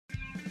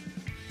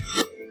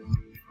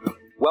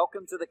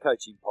Welcome to the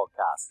Coaching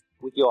Podcast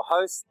with your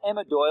hosts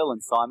Emma Doyle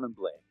and Simon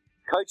Blair,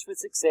 coach for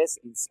success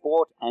in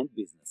sport and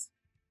business.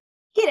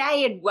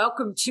 G'day and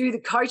welcome to the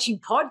Coaching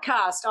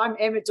Podcast. I'm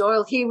Emma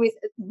Doyle here with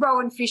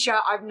Rohan Fisher.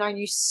 I've known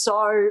you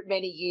so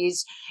many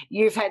years.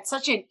 You've had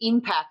such an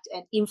impact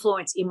and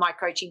influence in my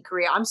coaching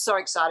career. I'm so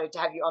excited to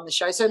have you on the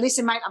show. So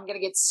listen, mate, I'm going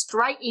to get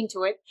straight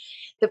into it.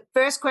 The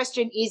first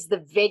question is the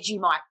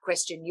Vegemite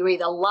question. You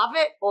either love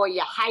it or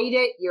you hate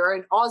it. You're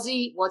an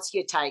Aussie. What's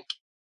your take?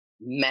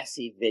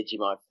 Massive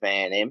Vegemite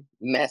fan, Em.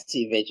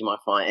 Massive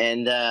Vegemite fan.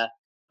 And I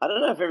don't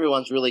know if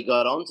everyone's really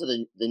got onto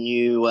the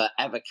new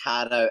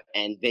avocado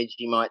and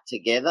Vegemite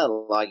together.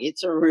 Like,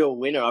 it's a real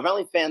winner. I've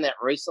only found that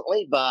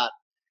recently, but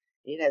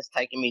it has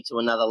taken me to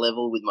another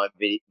level with my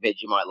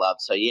Vegemite love.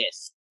 So,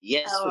 yes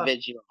for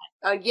Vegemite.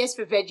 Oh, yes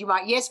for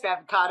Vegemite, yes for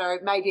avocado,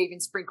 maybe even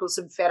sprinkle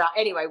some feta.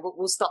 Anyway,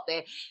 we'll stop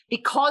there.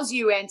 Because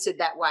you answered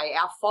that way,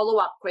 our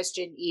follow-up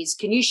question is,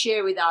 can you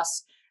share with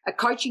us a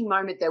coaching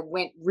moment that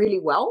went really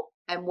well?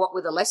 And what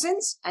were the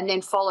lessons? And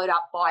then followed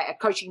up by a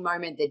coaching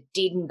moment that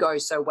didn't go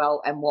so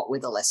well, and what were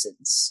the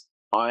lessons?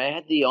 I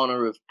had the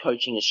honour of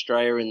coaching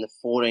Australia in the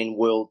 14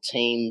 World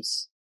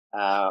Teams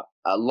a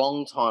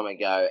long time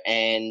ago,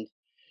 and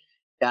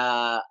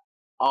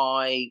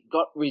I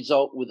got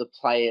result with a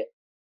player.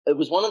 It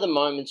was one of the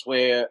moments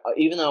where,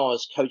 even though I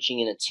was coaching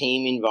in a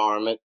team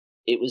environment,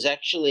 it was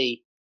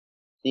actually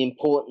the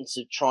importance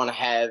of trying to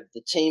have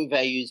the team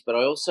values, but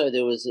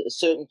there was a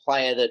certain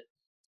player that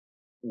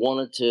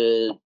wanted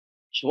to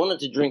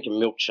drink a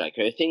milkshake.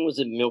 Her thing was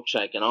a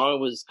milkshake, and I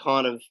was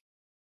kind of,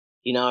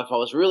 if I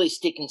was really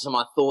sticking to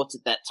my thoughts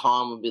at that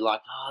time, I'd be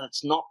like,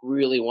 that's not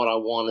really what I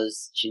want.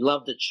 She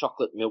loved a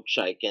chocolate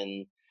milkshake,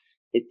 and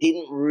it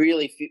didn't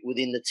really fit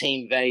within the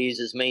team values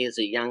as me as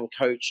a young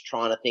coach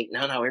trying to think,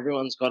 no,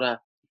 everyone's got to.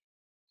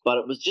 But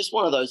it was just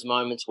one of those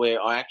moments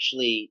where I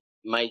actually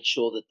made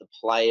sure that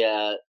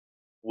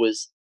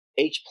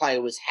each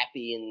player was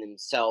happy in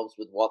themselves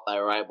with what they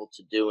were able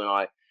to do, and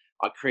I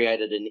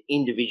created an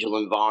individual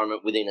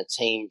environment within a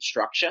team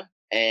structure,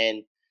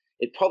 and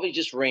it probably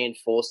just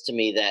reinforced to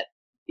me that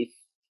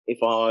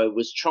if I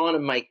was trying to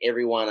make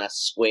everyone a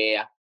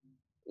square,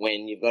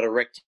 when you've got a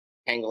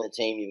rectangle in a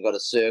team, you've got a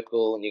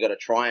circle, and you've got a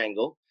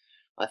triangle,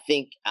 I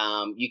think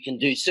you can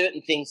do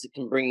certain things that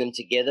can bring them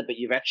together, but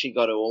you've actually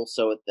got to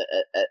also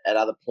at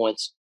other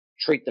points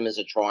treat them as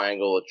a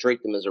triangle or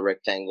treat them as a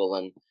rectangle,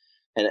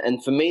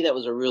 and for me that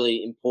was a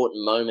really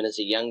important moment as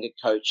a younger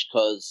coach,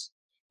 because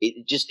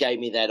it just gave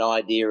me that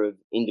idea of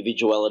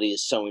individuality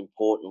is so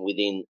important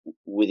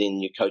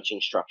within your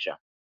coaching structure.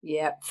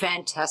 Yeah,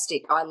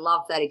 fantastic. I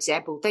love that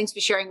example. Thanks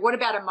for sharing. What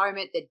about a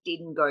moment that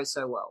didn't go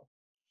so well?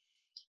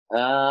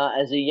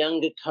 As a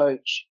younger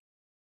coach,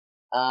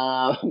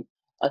 I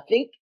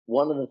think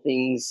one of the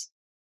things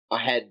I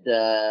had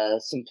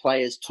some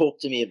players talk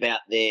to me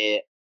about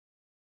the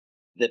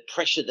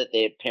pressure that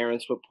their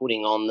parents were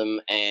putting on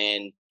them,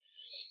 and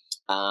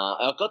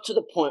I got to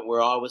the point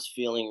where I was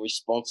feeling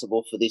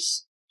responsible for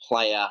this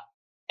player,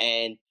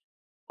 and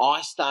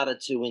I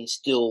started to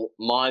instill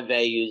my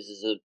values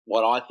as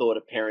what I thought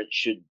a parent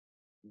should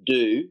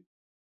do,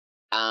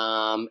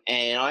 and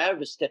I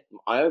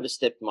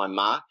overstepped my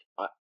mark.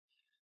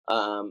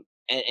 And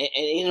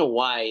in a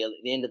way, at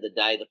the end of the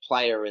day, the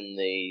player and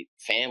the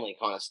family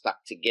kind of stuck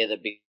together,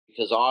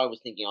 because I was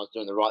thinking I was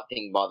doing the right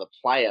thing by the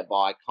player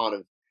by kind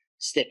of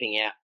stepping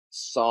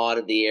outside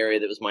of the area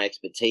that was my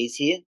expertise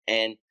here,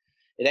 and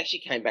it actually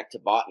came back to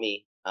bite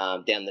me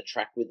down the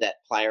track with that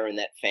player and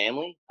that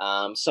family.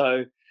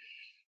 So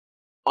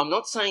I'm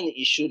not saying that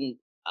you shouldn't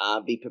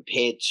be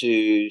prepared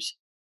to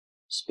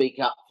speak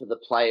up for the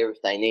player if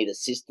they need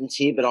assistance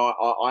here, but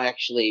I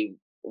actually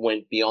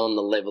went beyond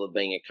the level of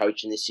being a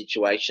coach in this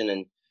situation,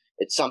 and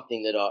it's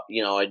something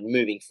that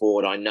moving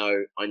forward, I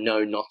know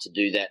not to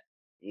do that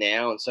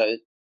now, and so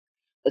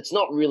it's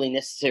not really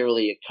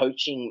necessarily a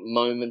coaching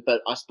moment,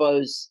 but I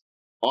suppose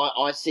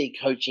I see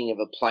coaching of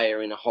a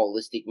player in a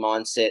holistic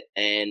mindset,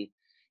 and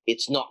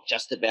it's not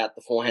just about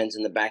the forehands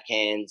and the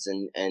backhands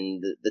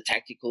and the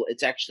tactical.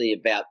 It's actually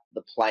about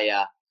the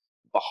player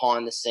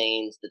behind the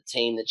scenes, the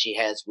team that she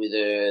has with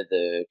her,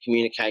 the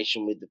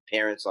communication with the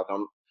parents.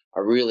 I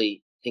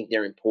really think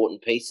they're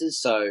important pieces.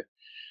 So,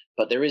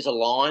 but there is a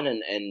line,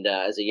 and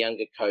as a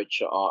younger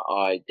coach,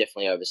 I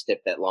definitely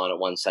overstepped that line at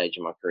one stage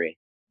in my career.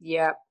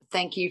 Yeah,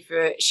 thank you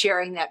for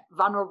sharing that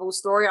vulnerable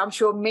story. I'm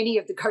sure many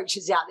of the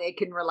coaches out there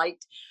can relate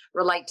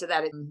to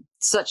that. It's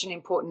such an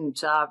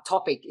important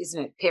topic,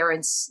 isn't it?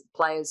 Parents,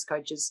 players,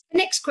 coaches. The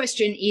next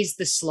question is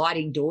the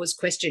sliding doors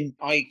question.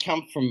 I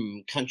come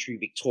from country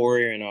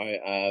Victoria, and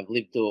I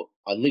lived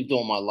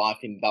all my life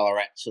in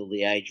Ballarat till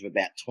the age of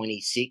about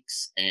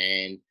 26,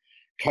 and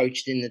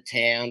coached in the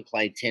town,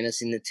 played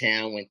tennis in the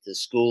town, went to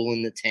school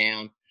in the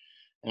town,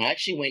 and I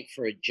actually went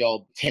for a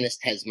job, Tennis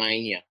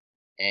Tasmania,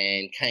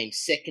 and came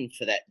second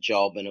for that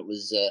job, and it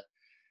was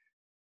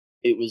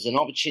an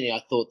opportunity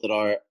I thought that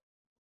I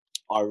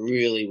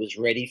really was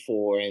ready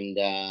for, and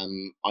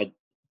I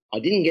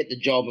didn't get the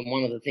job. And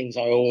one of the things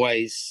I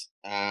always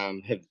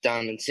have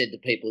done and said to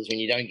people is, when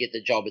you don't get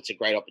the job, it's a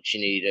great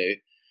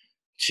opportunity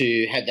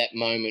to have that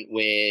moment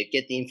where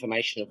get the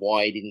information of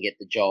why he didn't get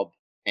the job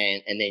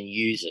and then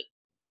use it.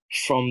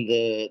 From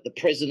the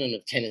president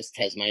of Tennis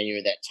Tasmania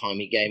at that time,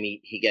 he gave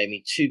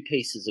me two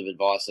pieces of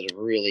advice that have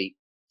really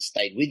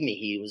stayed with me.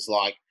 He was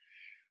like,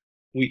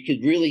 we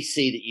could really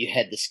see that you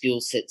had the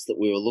skill sets that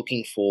we were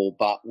looking for,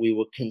 but we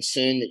were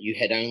concerned that you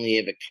had only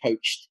ever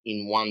coached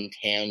in one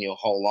town your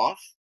whole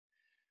life.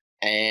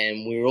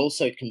 And we were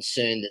also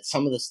concerned that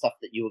some of the stuff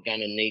that you were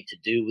going to need to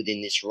do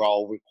within this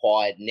role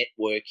required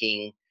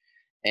networking.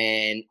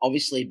 And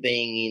obviously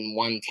being in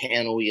one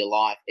town all your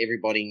life,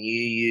 everybody knew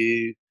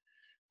you.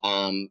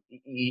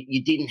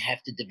 You didn't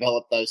have to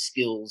develop those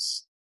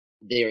skills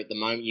there at the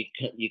moment.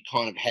 You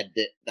kind of had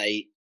that,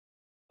 they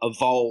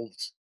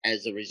evolved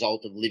as a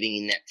result of living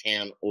in that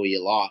town all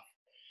your life.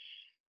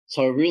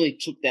 So I really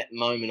took that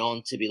moment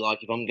on to be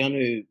like, if I'm going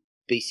to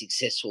be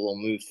successful or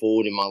move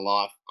forward in my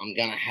life, I'm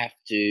going to have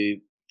to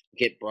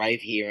get brave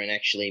here and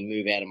actually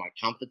move out of my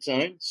comfort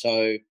zone.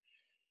 So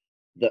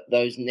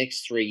those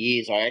next 3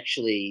 years, I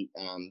actually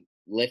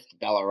left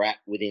Ballarat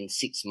within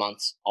 6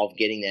 months of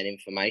getting that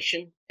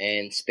information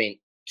and spent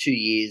 2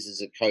 years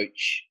as a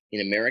coach in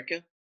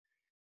America,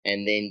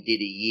 and then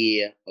did a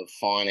year of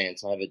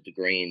finance. I have a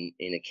degree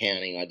in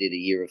accounting. I did a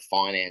year of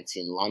finance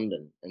in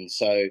London. And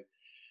so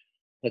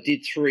I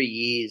did 3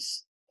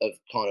 years of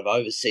kind of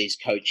overseas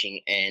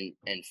coaching and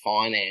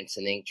finance,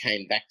 and then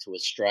came back to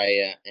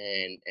Australia.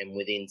 And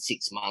within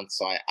 6 months,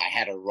 I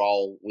had a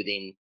role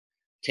within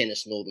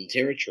Tennis Northern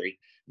Territory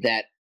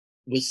that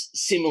was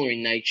similar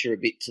in nature a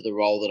bit to the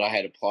role that I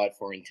had applied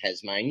for in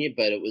Tasmania,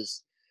 but it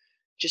was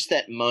just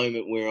that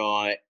moment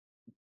where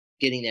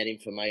getting that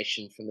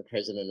information from the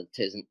president of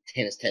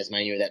Tennis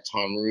Tasmania at that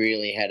time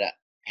really had a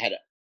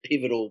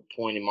pivotal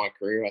point in my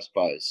career, I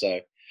suppose.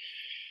 So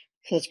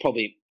that's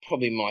probably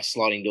my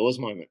sliding doors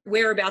moment.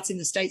 Whereabouts in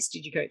the States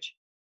did you coach?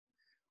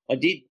 I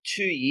did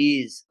 2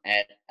 years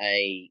at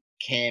a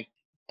camp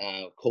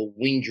called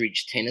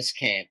Windridge Tennis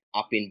Camp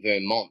up in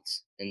Vermont.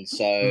 And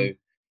so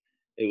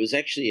it was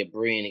actually a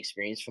brilliant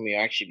experience for me.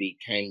 I actually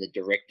became the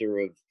director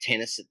of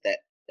tennis at that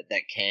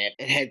camp.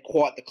 It had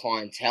quite the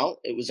clientele.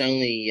 It was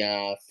only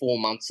 4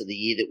 months of the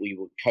year that we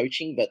were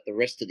coaching, but the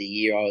rest of the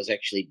year I was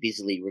actually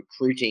busily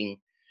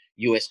recruiting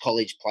US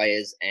college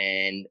players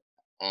and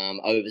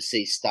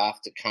overseas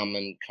staff to come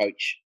and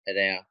coach at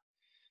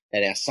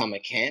our summer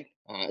camp.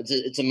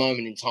 It's a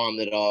moment in time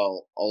that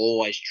I'll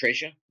always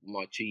treasure.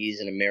 My 2 years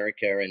in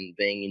America and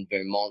being in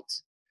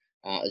Vermont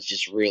is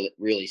just really,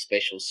 really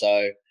special.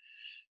 So,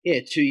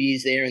 yeah, 2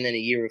 years there and then a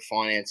year of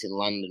finance in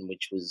London,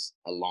 which was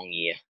a long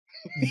year.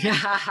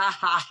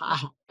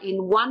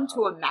 In 1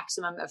 to a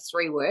maximum of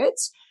 3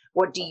 words,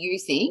 what do you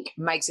think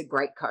makes a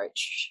great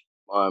coach?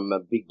 I'm a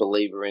big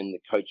believer in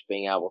the coach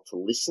being able to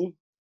listen.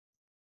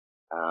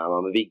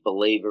 I'm a big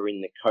believer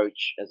in the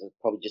coach, as I've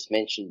probably just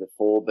mentioned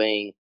before,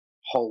 being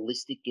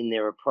holistic in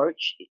their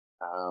approach.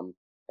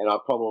 And I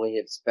probably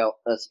have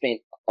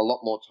spent a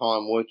lot more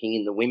time working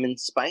in the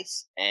women's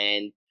space.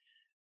 And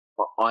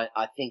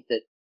I think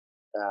that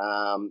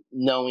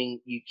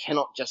knowing you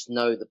cannot just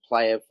know the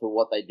player for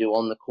what they do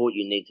on the court,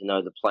 you need to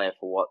know the player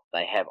for what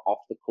they have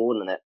off the court.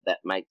 And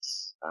that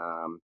makes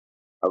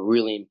a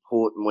really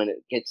important when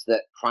it gets to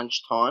that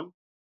crunch time.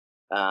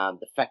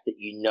 The fact that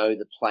you know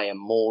the player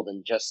more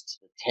than just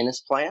the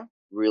tennis player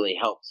really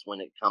helps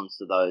when it comes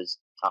to those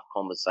tough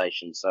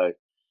conversations. So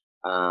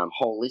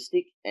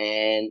holistic,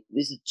 and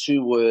this is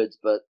 2 words,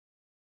 but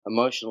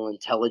emotional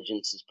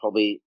intelligence is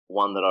probably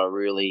one that I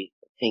really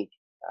think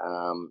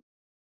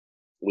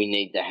we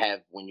need to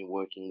have when you're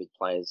working with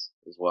players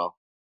as well.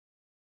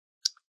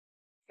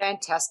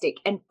 Fantastic.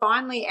 And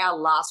finally, our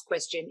last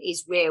question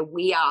is where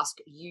we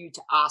ask you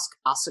to ask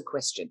us a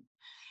question.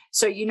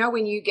 So,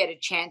 when you get a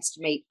chance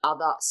to meet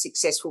other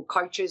successful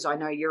coaches, I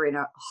know you're in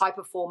a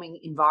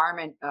high-performing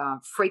environment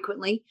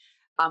frequently.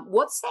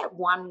 What's that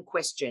one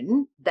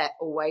question that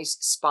always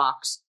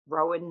sparks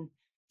Rohan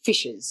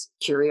Fisher's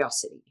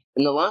curiosity?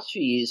 In the last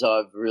few years,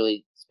 I've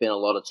really spent a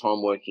lot of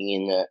time working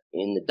in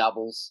the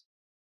doubles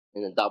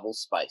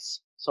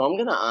space. So I'm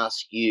going to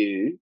ask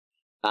you,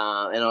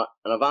 and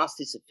I've asked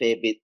this a fair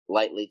bit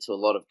lately to a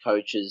lot of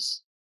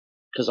coaches,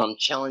 because I'm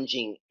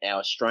challenging our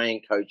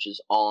Australian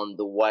coaches on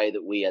the way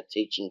that we are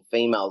teaching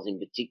females in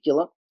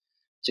particular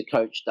to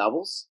coach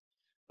doubles.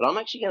 But I'm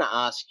actually going to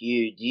ask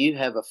you, do you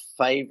have a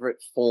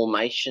favourite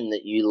formation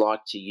that you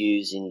like to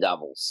use in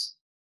doubles?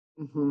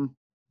 Mm-hmm.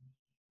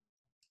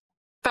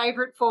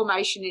 Favourite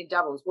formation in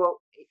doubles?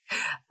 Well,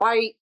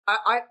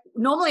 I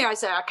normally I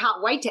say I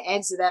can't wait to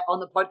answer that on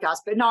the podcast,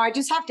 but no, I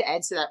just have to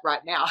answer that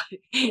right now.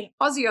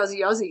 Aussie.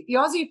 The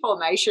Aussie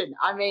formation.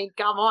 I mean,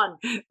 come on.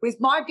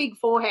 With my big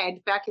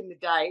forehand back in the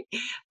day,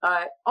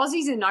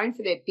 Aussies are known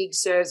for their big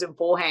serves and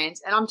forehands,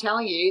 and I'm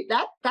telling you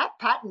that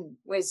pattern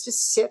was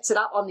just sets it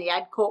up on the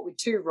ad court with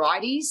 2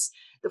 righties.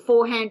 The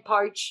forehand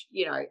poach,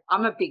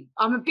 I'm a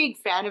big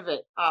fan of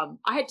it.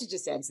 I had to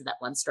just answer that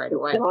one straight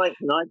away. Can I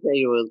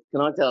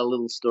tell a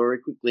little story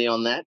quickly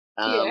on that?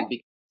 Yeah,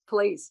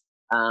 please.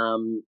 As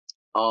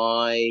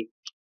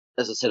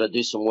I said, I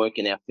do some work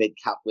in our Fed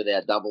Cup with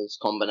our doubles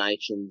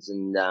combinations,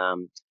 and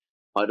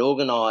I'd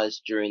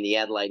organised during the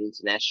Adelaide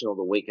International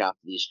the week after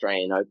the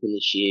Australian Open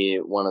this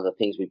year. One of the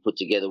things we put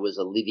together was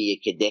Olivia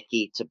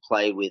Kadecki to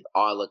play with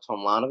Isla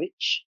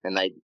Tomljanovic, and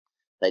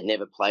they'd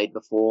never played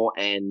before.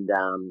 And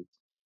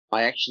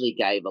I actually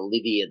gave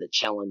Olivia the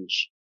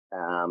challenge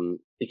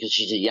because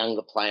she's a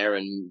younger player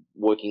and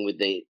working with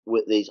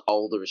these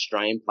older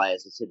Australian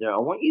players. I said to her, I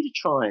want you to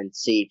try and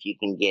see if you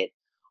can get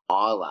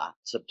Isla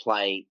to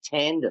play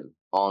tandem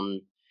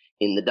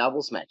in the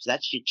doubles match.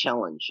 That's your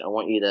challenge. I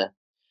want you to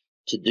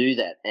do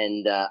that.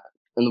 And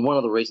one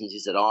of the reasons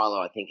is that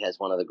Isla, I think, has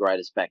one of the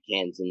greatest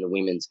backhands in the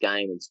women's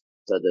game. And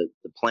so the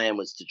plan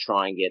was to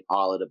try and get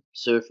Isla to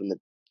serve from the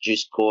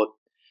juice court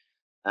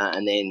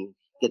and then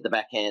get the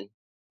backhand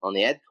on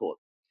the ad court.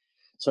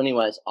 So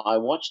anyways, I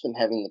watched them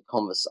having the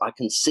conversation. I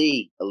can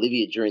see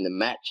Olivia during the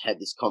match had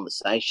this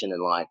conversation,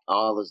 and like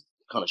Isla's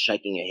kind of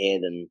shaking her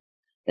head, and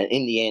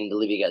in the end,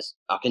 Olivia goes,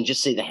 I can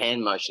just see the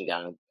hand motion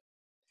going.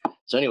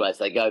 So anyways,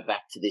 they go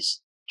back to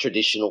this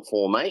traditional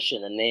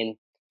formation, and then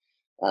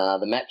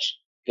the match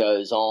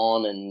goes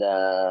on, and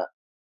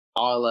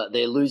Isla,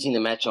 they're losing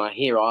the match, and I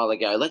hear Isla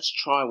go, let's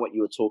try what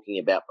you were talking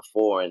about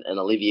before, and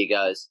Olivia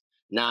goes,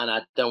 no,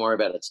 don't worry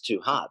about it, it's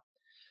too hard.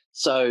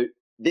 So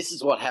this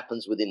is what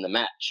happens within the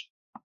match.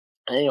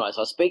 Anyways,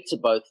 I speak to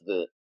both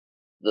the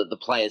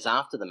players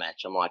after the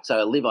match. I'm like,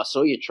 so Liv, I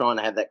saw you trying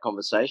to have that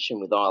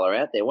conversation with Isla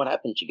out there. What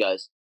happened? She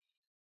goes,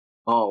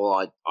 oh,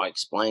 well, I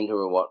explained to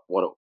her what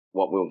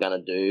we were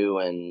going to do.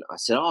 And I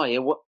said, oh, yeah,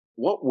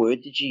 what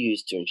word did you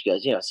use to her? And she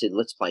goes, yeah, I said,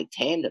 let's play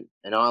tandem.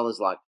 And Isla's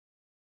like,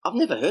 I've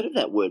never heard of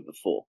that word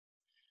before.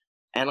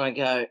 And I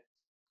go,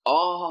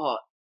 oh,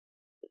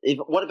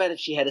 what about if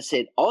she had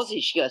said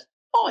Aussie? She goes,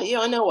 oh,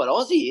 yeah, I know what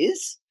Aussie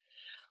is.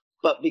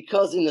 But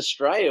because in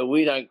Australia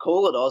we don't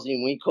call it Aussie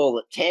and we call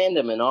it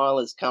tandem, and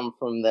Isla's come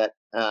from that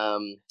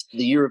the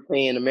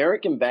European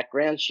American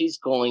background, she's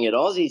calling it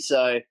Aussie.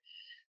 So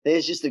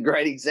there's just a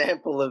great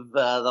example of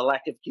the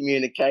lack of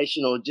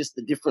communication or just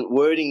the different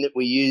wording that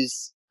we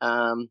use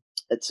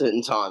at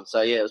certain times.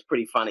 So yeah, it was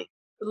pretty funny.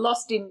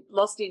 Lost in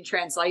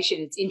translation.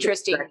 It's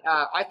interesting.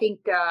 I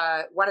think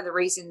one of the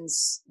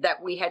reasons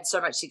that we had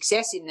so much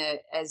success in the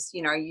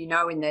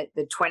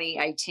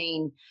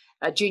 2018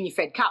 Junior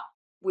Fed Cup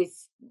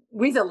with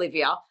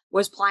Olivia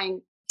was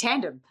playing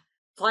tandem,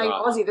 playing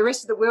right. Aussie. The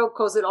rest of the world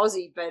calls it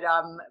Aussie, but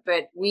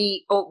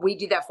we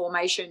did that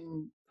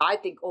formation, I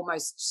think,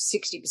 almost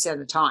 60% of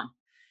the time.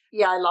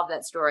 Yeah, I love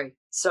that story.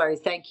 So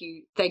thank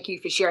you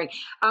for sharing.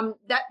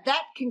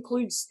 That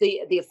concludes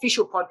the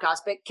official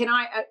podcast. But can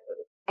I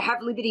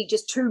have liberty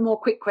just two more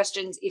quick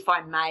questions, if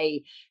I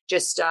may,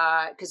 just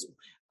because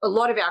a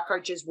lot of our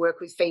coaches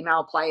work with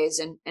female players,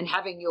 and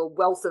having your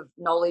wealth of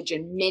knowledge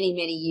and many,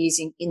 many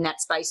years in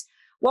that space,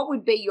 what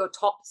would be your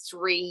top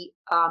three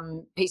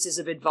pieces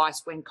of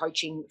advice when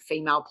coaching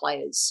female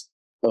players?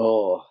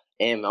 Oh,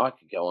 Em, I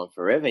could go on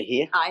forever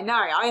here. I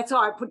know. That's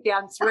why I put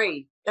down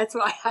three. That's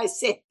why I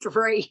said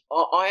three.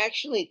 I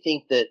actually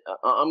think that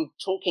I'm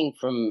talking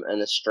from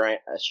an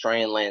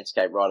Australian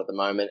landscape right at the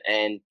moment,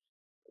 and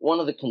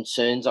one of the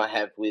concerns I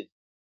have with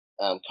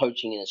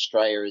coaching in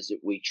Australia is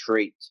that we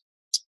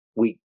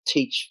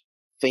teach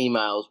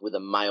females with a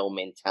male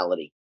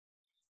mentality.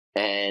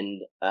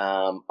 And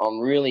I'm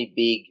really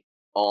big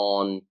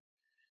on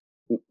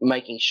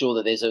making sure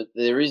that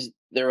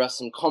there are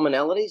some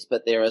commonalities,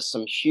 but there are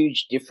some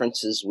huge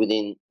differences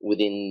within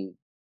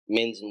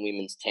men's and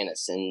women's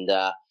tennis. And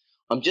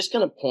I'm just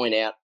going to point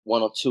out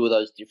one or two of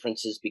those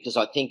differences because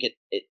I think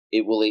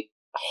it will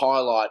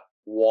highlight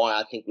why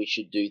I think we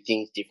should do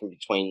things different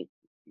between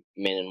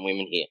men and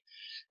women here.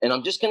 And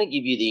I'm just going to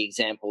give you the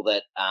example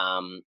that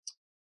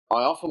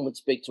I often would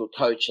speak to a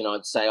coach and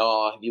I'd say,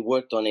 oh, have you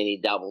worked on any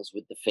doubles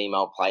with the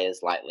female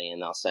players lately?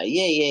 And they'll say,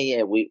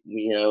 yeah. We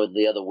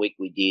the other week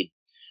we did.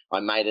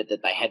 I made it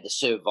that they had the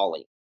serve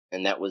volley,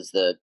 and that was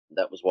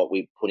what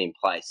we put in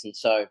place. And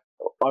so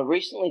I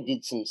recently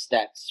did some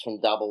stats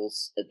from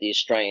doubles at the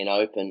Australian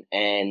Open,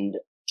 and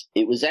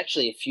it was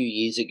actually a few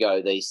years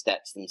ago, these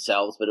stats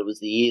themselves, but it was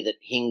the year that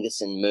Hingis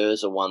and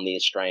Mirza won the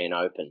Australian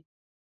Open.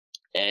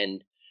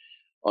 And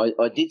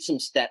I did some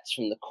stats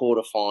from the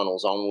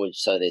quarterfinals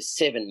onwards. So there's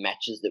 7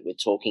 matches that we're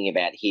talking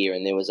about here,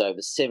 and there was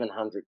over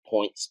 700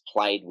 points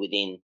played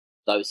within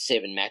those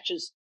 7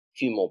 matches. A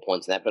few more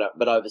points than that,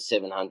 but over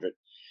 700.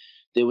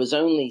 There was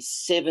only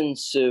 7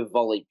 serve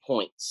volley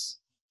points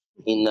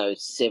in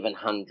those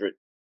 700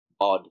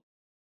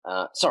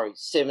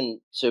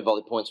 7 serve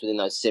volley points within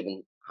those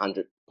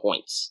 700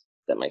 points.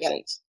 If that makes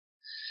sense.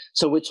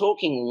 So we're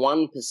talking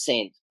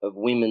 1% of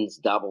women's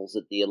doubles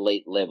at the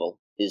elite level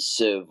is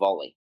serve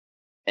volley.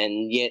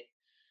 And yet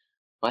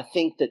I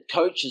think that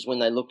coaches, when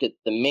they look at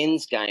the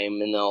men's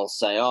game and they'll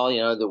say,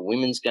 oh, the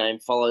women's game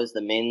follows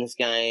the men's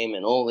game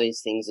and all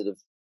these things that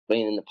have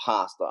been in the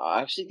past,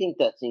 I actually think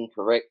that's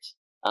incorrect.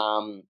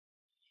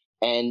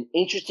 And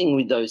interesting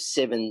with those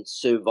 7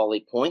 serve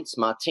volley points,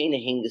 Martina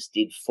Hingis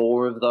did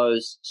 4 of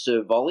those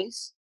serve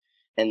volleys,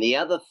 and the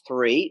other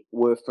 3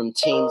 were from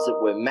teams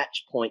that were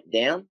match point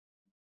down,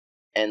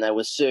 and they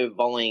were serve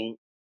volleying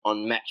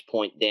on match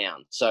point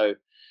down. So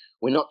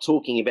we're not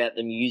talking about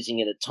them using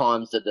it at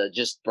times that are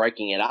just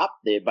breaking it up.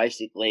 They're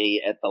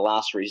basically at the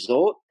last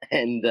resort,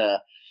 and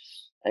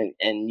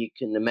you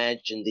can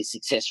imagine the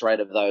success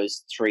rate of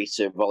those 3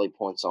 serve volley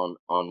points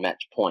on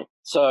match point.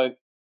 So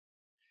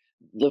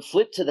the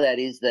flip to that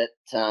is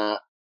that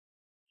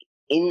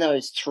in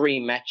those 3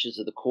 matches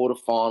of the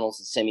quarterfinals,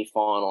 the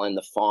semi-final, and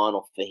the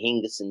final for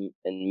Hingis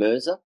and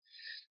Mirza,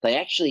 they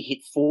actually hit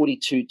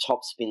 42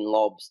 topspin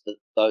lobs,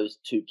 those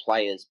 2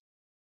 players,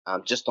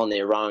 just on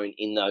their own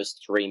in those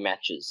 3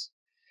 matches.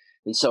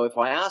 And so if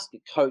I ask a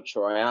coach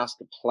or I ask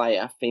a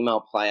player,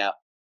 female player,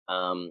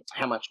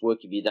 how much work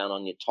have you done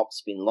on your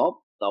topspin lob,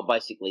 they'll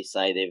basically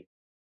say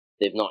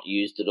they've not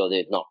used it or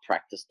they've not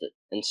practiced it.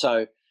 And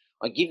so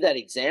I give that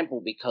example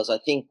because I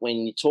think when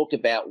you talk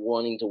about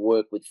wanting to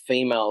work with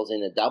females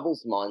in a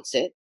doubles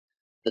mindset,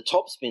 the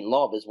topspin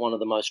lob is one of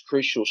the most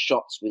crucial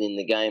shots within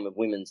the game of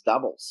women's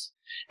doubles.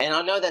 And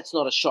I know that's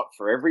not a shot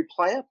for every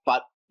player,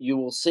 but you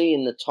will see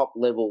in the top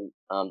level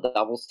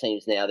doubles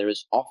teams now, there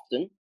is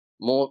often,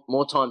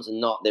 more times than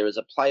not, there is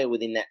a player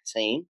within that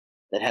team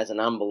that has an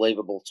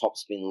unbelievable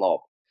topspin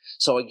lob.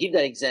 So I give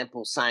that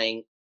example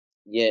saying,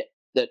 and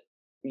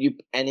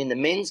in the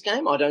men's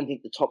game, I don't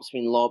think the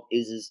topspin lob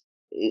is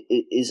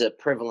a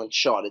prevalent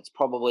shot. It's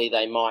probably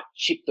they might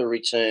chip the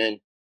return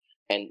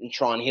and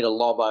try and hit a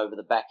lob over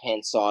the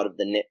backhand side of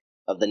the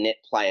net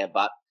player,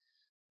 but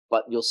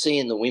you'll see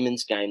in the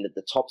women's game that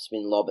the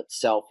topspin lob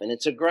itself, and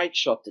it's a great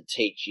shot to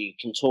teach. You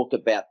can talk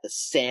about the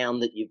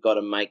sound that you've got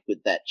to make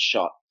with that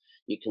shot.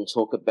 You can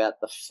talk about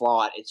the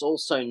flight. It's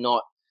also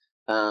not.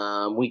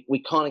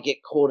 We kind of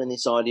get caught in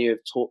this idea of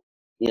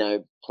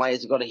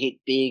players have got to hit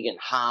big and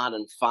hard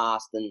and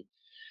fast, and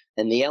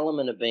the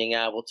element of being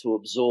able to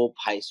absorb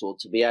pace or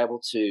to be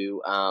able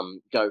to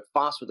go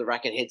fast with the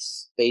racket head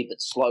speed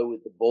but slow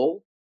with the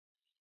ball.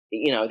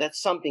 That's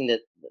something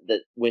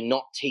that we're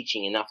not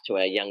teaching enough to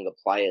our younger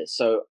players.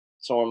 So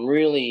I'm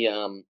really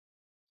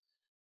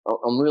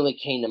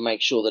keen to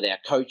make sure that our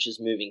coaches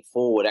moving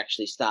forward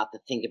actually start to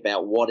think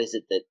about what is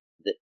it that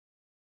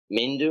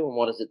men do and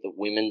what is it that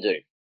women do.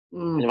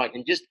 And if I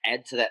can just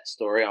add to that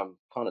story, I'm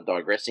kind of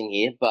digressing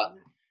here, but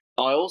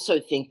I also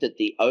think that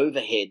the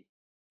overhead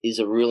is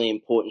a really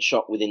important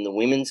shot within the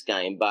women's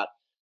game, but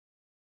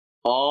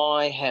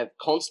I have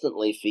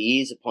constantly, for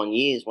years upon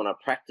years, when I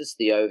practice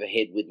the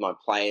overhead with my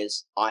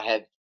players, I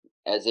have,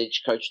 as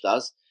each coach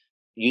does,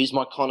 use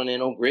my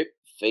continental grip,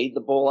 feed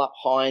the ball up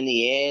high in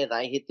the air,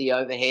 they hit the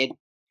overhead,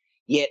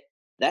 yet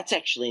that's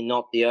actually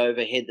not the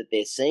overhead that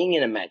they're seeing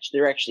in a match.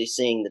 They're actually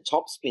seeing the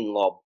topspin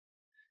lob.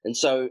 And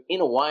so,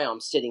 in a way,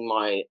 I'm setting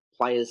my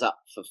players up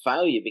for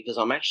failure because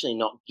I'm actually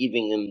not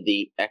giving them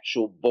the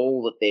actual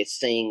ball that they're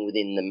seeing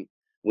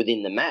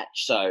within the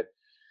match. So,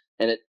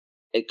 and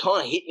it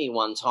kind of hit me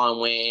one time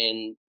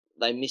when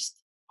they missed.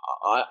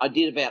 I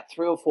did about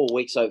 3 or 4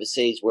 weeks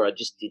overseas where I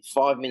just did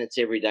 5 minutes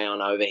every day on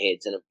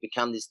overheads, and it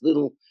become this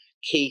little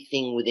key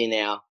thing within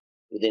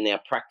our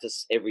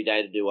practice every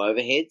day to do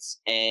overheads.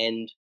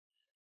 And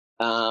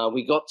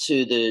we got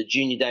to the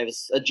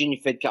Junior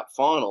Fed Cup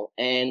final,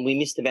 and we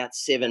missed about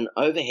 7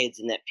 overheads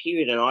in that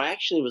period. And I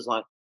actually was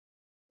like,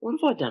 what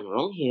have I done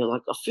wrong here?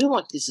 Like, I feel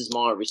like this is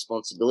my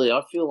responsibility.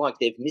 I feel like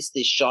they've missed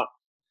this shot.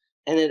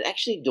 And it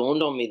actually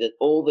dawned on me that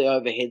all the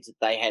overheads that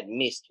they had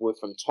missed were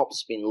from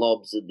topspin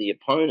lobs of the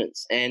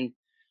opponents. And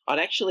I'd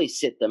actually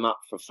set them up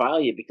for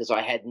failure because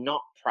I had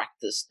not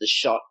practiced the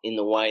shot in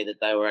the way that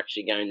they were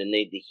actually going to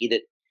need to hit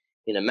it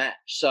in a match.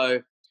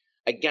 So,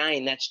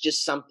 again, that's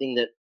just something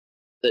that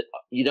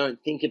you don't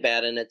think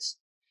about. And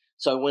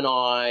so when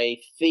I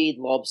feed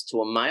lobs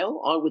to a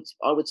male,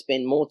 I would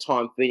spend more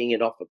time feeding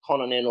it off a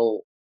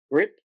continental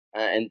grip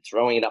and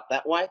throwing it up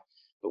that way.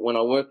 But when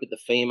I work with the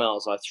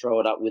females, I throw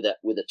it up with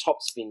a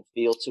topspin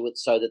feel to it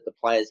so that the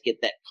players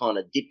get that kind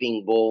of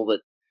dipping ball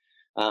that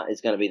is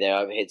going to be their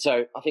overhead.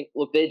 So I think,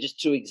 look, they're just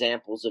 2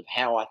 examples of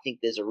how I think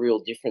there's a real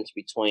difference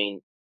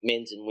between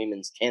men's and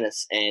women's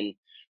tennis. And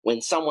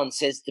when someone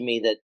says to me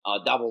that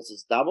doubles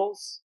is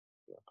doubles,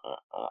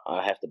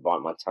 I have to bite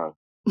my tongue.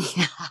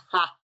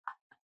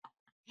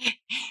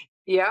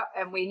 Yeah,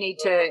 and we need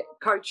to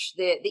coach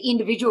the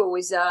individual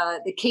is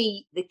the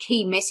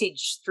key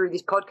message through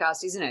this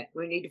podcast, isn't it?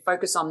 We need to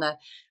focus on the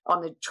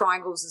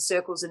triangles, the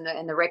circles,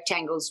 and the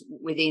rectangles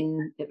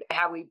within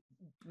how we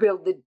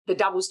build the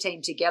doubles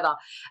team together.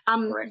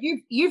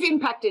 You've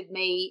impacted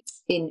me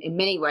in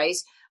many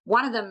ways.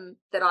 One of them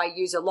that I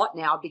use a lot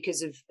now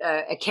because of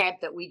a camp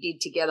that we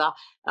did together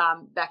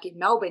back in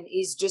Melbourne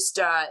is just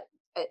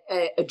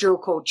a drill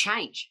called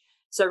change.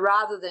 So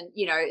rather than,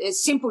 a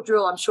simple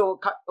drill, I'm sure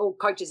all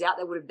coaches out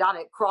there would have done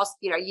it,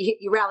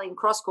 you rally in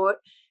cross court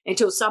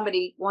until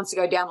somebody wants to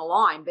go down the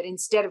line. But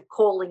instead of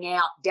calling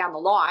out down the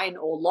line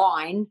or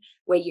line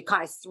where you're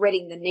kind of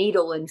threading the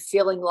needle and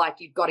feeling like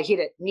you've got to hit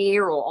it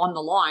near or on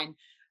the line,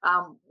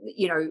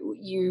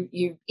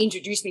 you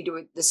introduced me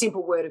to the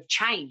simple word of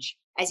change,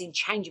 as in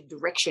change of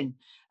direction.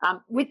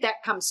 With that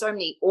comes so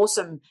many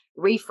awesome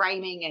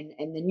reframing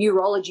and the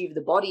neurology of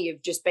the body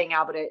of just being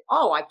able to,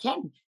 I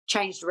can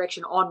change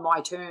direction on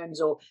my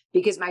terms, or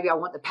because maybe I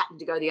want the pattern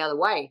to go the other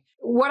way.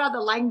 What are the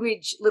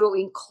language little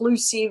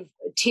inclusive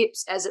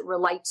tips as it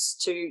relates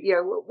to,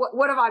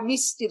 what have I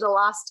missed in the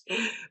last,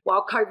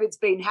 while COVID's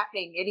been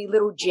happening? Any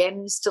little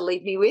gems to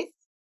leave me with?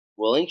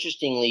 Well,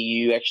 interestingly,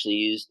 you actually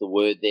used the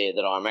word there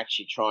that I'm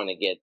actually trying to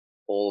get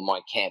all of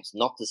my camps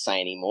not to say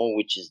anymore,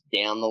 which is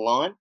down the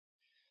line.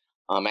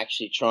 I'm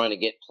actually trying to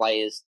get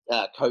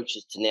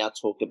coaches to now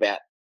talk about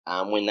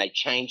when they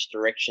change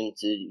direction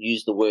to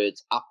use the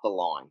words up the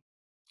line,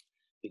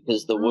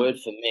 because the word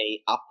for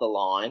me, up the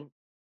line,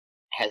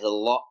 has a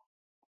lot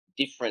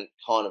different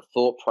kind of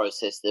thought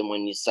process than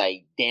when you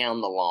say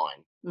down the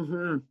line.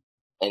 Mm-hmm.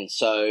 And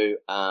so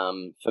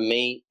for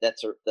me,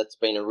 that's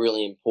been a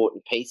really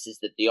important piece, is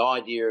that the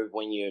idea of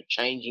when you're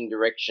changing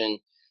direction,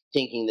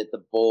 thinking that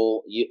the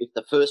ball, if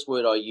the first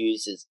word I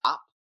use is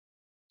up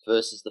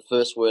versus the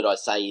first word I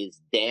say is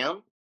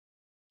down,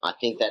 I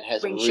think that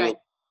has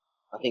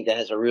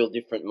a real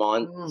different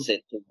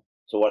mindset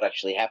to what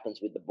actually happens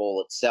with the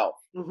ball itself.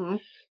 Mm-hmm.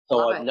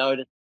 So I've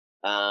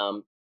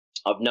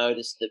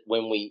noticed that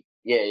when we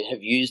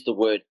have used the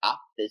word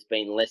up, there's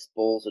been less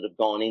balls that have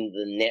gone into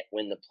the net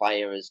when the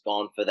player has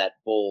gone for that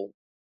ball,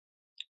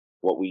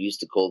 what we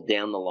used to call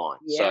down the line.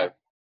 Yeah, so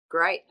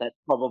great. That's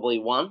probably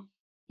one.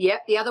 Yeah,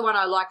 the other one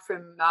I like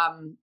from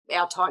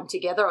our time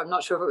together, I'm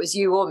not sure if it was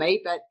you or me,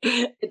 but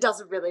it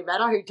doesn't really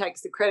matter who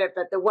takes the credit,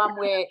 but the one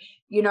where,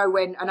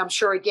 and I'm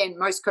sure, again,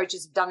 most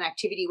coaches have done an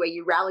activity where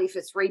you rally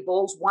for 3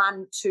 balls,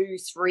 1, 2,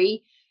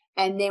 3,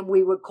 and then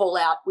we would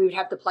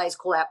have the players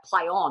call out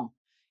play on,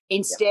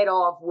 instead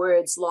of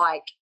words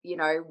like,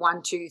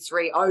 1, 2,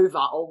 3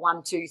 over, or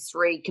 1, 2,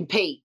 3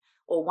 compete,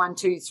 or 1,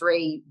 2,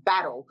 3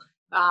 battle.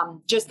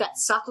 Just that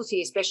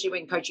subtlety, especially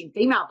when coaching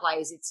female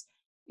players, it's,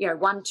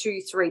 1,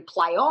 2, 3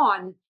 play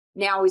on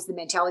now is the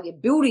mentality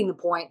of building the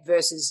point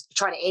versus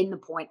trying to end the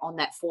point on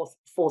that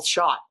fourth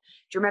shot.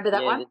 Do you remember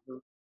that one?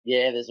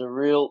 There's a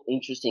real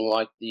interesting,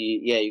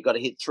 you've got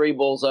to hit 3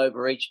 balls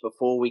over each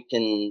before we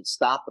can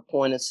start the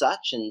point as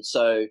such. And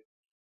so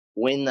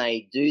when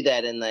they do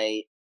that and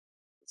they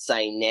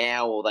say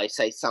now, or they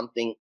say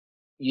something,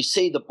 you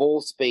see the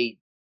ball speed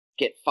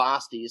get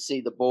faster, you see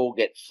the ball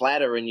get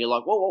flatter, and you're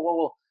like,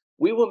 whoa.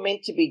 We were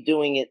meant to be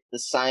doing it the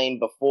same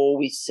before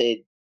we said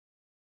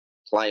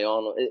play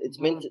on. It's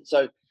meant to,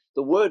 so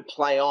the word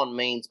play on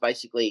means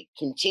basically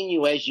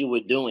continue as you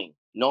were doing,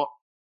 not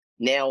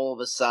now all of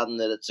a sudden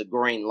that it's a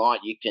green light,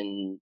 you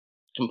can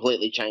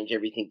completely change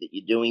everything that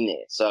you're doing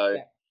there. So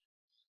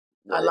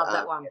I love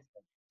that one.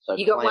 So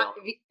you got one?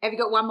 Have you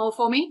got one more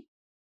for me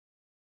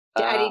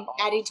to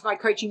add into my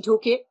coaching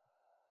toolkit?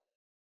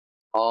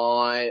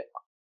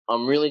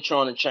 I'm really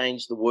trying to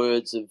change the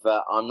words of.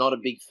 I'm not a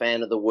big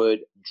fan of the word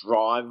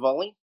drive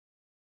volley,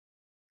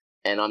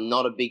 and I'm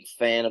not a big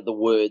fan of the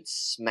word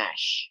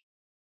smash.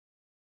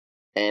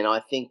 And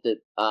I think that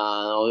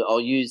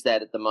I'll use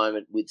that at the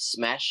moment with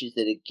smash, is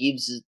that it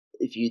gives,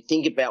 if you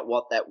think about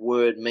what that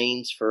word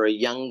means for a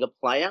younger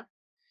player,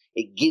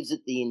 it gives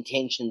it the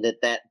intention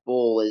that that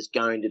ball is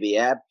going to be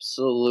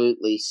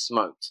absolutely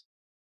smoked.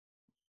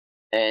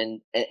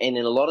 And in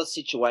a lot of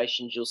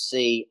situations you'll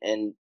see,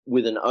 and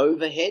with an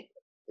overhead,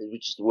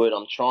 which is the word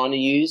I'm trying to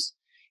use,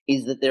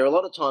 is that there are a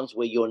lot of times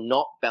where you're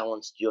not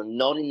balanced, you're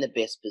not in the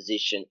best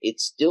position,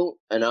 it's still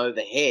an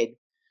overhead,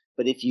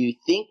 but if you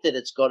think that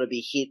it's got to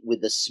be hit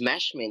with the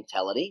smash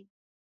mentality,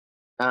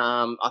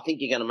 I think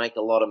you're going to make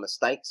a lot of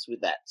mistakes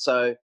with that.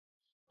 So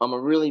I'm a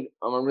really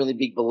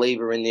big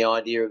believer in the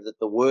idea of that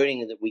the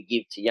wording that we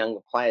give to younger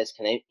players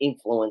can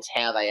influence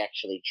how they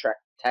actually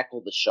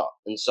tackle the shot.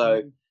 And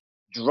so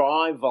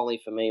drive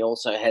volley for me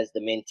also has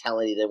the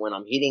mentality that when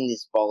I'm hitting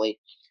this volley,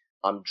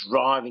 I'm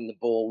driving the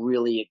ball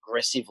really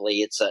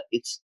aggressively.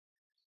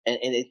 And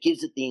it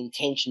gives it the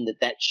intention that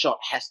that shot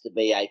has to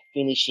be a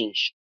finishing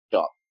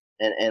shot.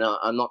 And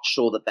I'm not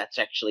sure that that's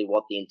actually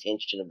what the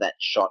intention of that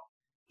shot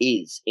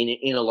is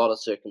in a lot of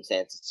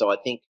circumstances. So I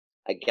think,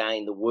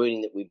 again, the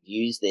wording that we've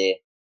used there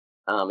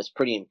is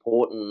pretty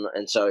important.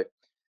 And so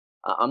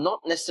I'm not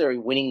necessarily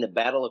winning the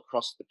battle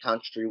across the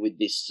country with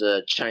this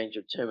change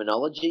of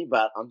terminology,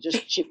 but I'm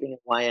just chipping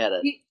away at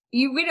it.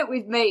 You win it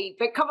with me,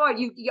 but come on,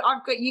 you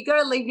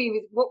got to leave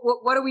me with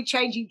what are we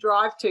changing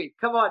drive to?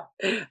 Come on,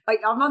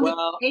 I'm on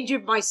the edge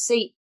of my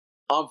seat.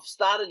 I've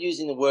started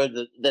using the word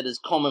that is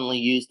commonly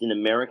used in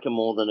America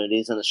more than it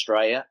is in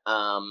Australia,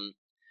 and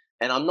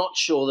I'm not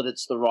sure that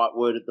it's the right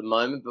word at the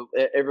moment.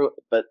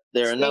 But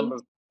there are a number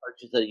of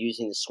coaches that are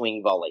using the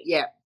swing volley.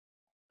 Yeah.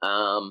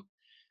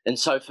 And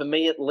so for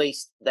me, at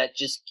least, that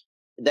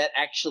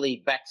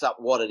actually backs up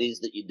what it is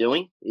that you're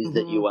doing, is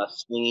that you are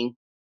swinging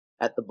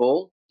at the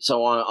ball.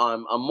 So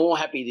I'm more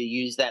happy to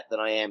use that than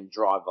I am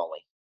drive volley.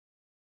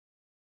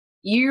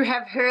 You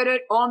have heard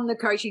it on the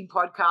coaching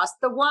podcast,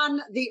 the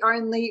one, the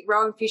only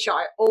Rohan Fisher.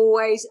 I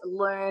always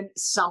learn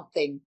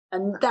something,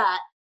 and that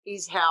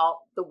is how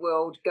the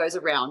world goes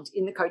around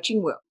in the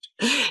coaching world.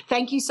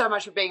 Thank you so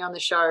much for being on the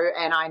show,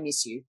 and I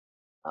miss you.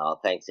 Oh,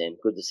 thanks, Em.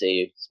 Good to see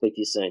you. Speak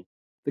to you soon.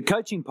 The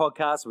Coaching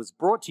Podcast was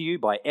brought to you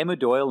by Emma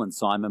Doyle and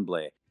Simon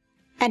Blair.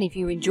 And if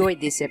you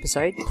enjoyed this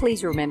episode,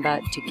 please remember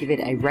to give it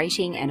a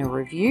rating and a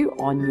review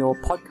on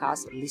your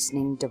podcast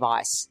listening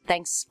device.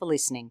 Thanks for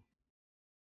listening.